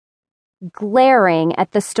Glaring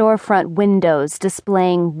at the storefront windows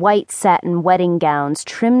displaying white satin wedding gowns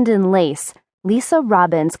trimmed in lace, Lisa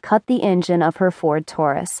Robbins cut the engine of her Ford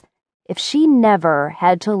Taurus. If she never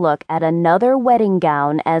had to look at another wedding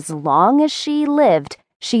gown as long as she lived,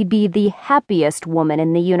 she'd be the happiest woman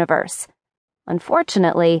in the universe.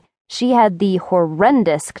 Unfortunately, she had the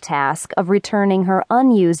horrendous task of returning her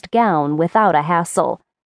unused gown without a hassle.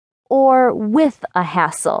 Or with a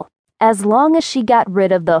hassle, as long as she got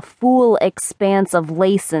rid of the full expanse of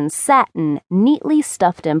lace and satin neatly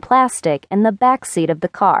stuffed in plastic in the back seat of the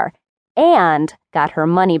car, and got her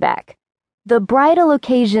money back. The bridal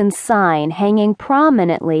occasion sign hanging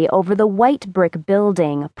prominently over the white brick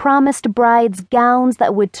building promised brides gowns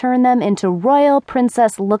that would turn them into royal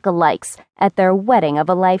princess lookalikes at their wedding of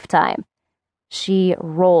a lifetime. She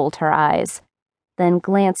rolled her eyes, then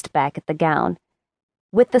glanced back at the gown.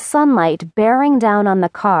 With the sunlight bearing down on the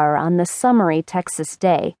car on the summery Texas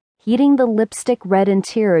day, heating the lipstick red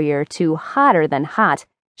interior to hotter than hot,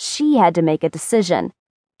 she had to make a decision.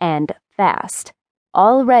 And fast.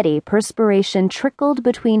 Already perspiration trickled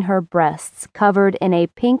between her breasts, covered in a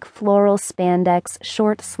pink floral spandex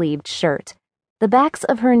short-sleeved shirt. The backs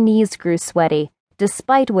of her knees grew sweaty,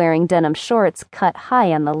 despite wearing denim shorts cut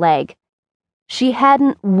high on the leg. She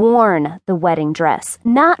hadn't worn the wedding dress,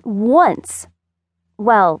 not once.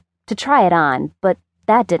 Well, to try it on, but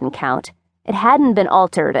that didn't count. It hadn't been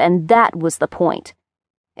altered, and that was the point.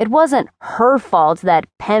 It wasn't her fault that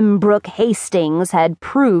Pembroke Hastings had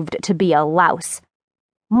proved to be a louse.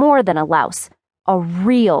 More than a louse, a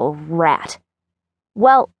real rat.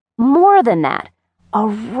 Well, more than that, a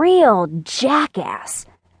real jackass.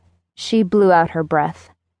 She blew out her breath.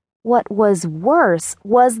 What was worse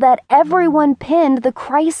was that everyone pinned the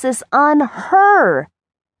crisis on her.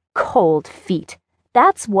 Cold feet.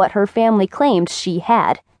 That's what her family claimed she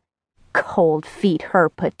had. Cold feet, her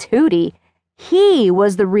patootie. He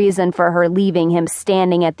was the reason for her leaving him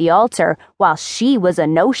standing at the altar while she was a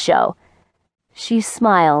no-show. She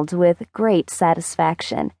smiled with great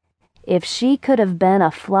satisfaction. If she could have been a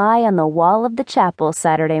fly on the wall of the chapel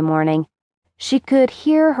Saturday morning, she could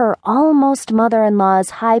hear her almost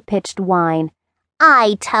mother-in-law's high-pitched whine.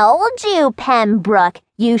 "I told you, Pembroke,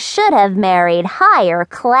 you should have married higher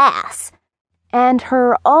class." And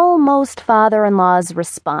her almost father-in-law's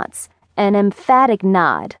response, an emphatic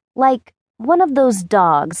nod, like one of those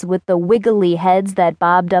dogs with the wiggly heads that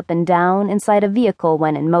bobbed up and down inside a vehicle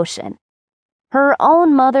when in motion. Her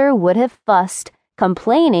own mother would have fussed,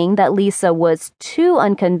 complaining that Lisa was too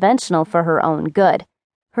unconventional for her own good.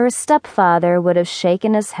 Her stepfather would have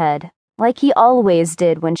shaken his head, like he always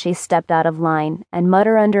did when she stepped out of line, and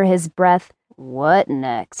mutter under his breath, "What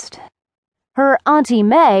next?" Her Auntie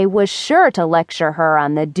May was sure to lecture her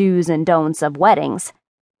on the do's and don'ts of weddings.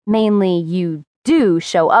 Mainly, you do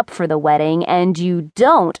show up for the wedding and you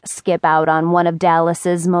don't skip out on one of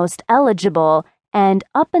Dallas's most eligible and,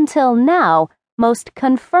 up until now, most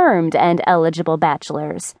confirmed and eligible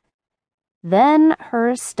bachelors. Then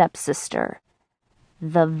her stepsister,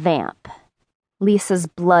 the vamp. Lisa's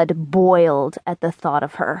blood boiled at the thought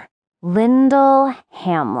of her. Lyndall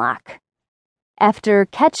Hamlock. After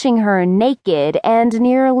catching her naked and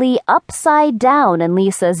nearly upside down in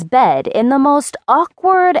Lisa's bed in the most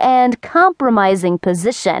awkward and compromising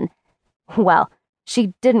position, well,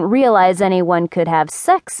 she didn't realize anyone could have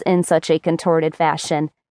sex in such a contorted fashion.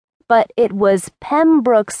 But it was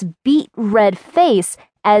Pembroke's beet-red face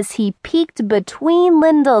as he peeked between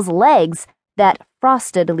Lyndall's legs that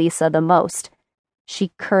frosted Lisa the most.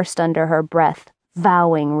 She cursed under her breath,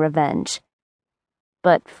 vowing revenge.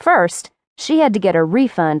 But first, she had to get a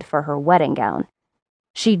refund for her wedding gown.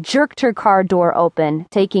 She jerked her car door open.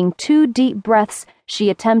 Taking 2 deep breaths, she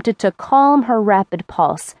attempted to calm her rapid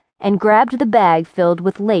pulse and grabbed the bag filled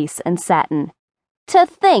with lace and satin. To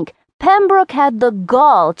think, Pembroke had the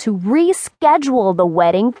gall to reschedule the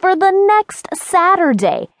wedding for the next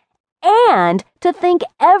Saturday, and to think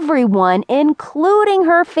everyone, including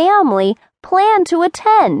her family, planned to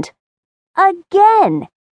attend. Again.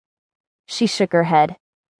 She shook her head.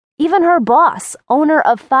 Even her boss, owner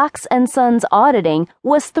of Fox & Sons Auditing,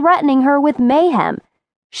 was threatening her with mayhem.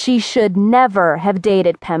 She should never have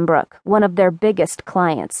dated Pembroke, one of their biggest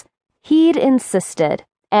clients. He'd insisted,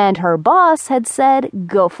 and her boss had said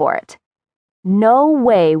go for it. No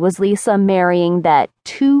way was Lisa marrying that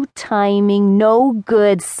two-timing,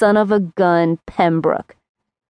 no-good son of a gun Pembroke.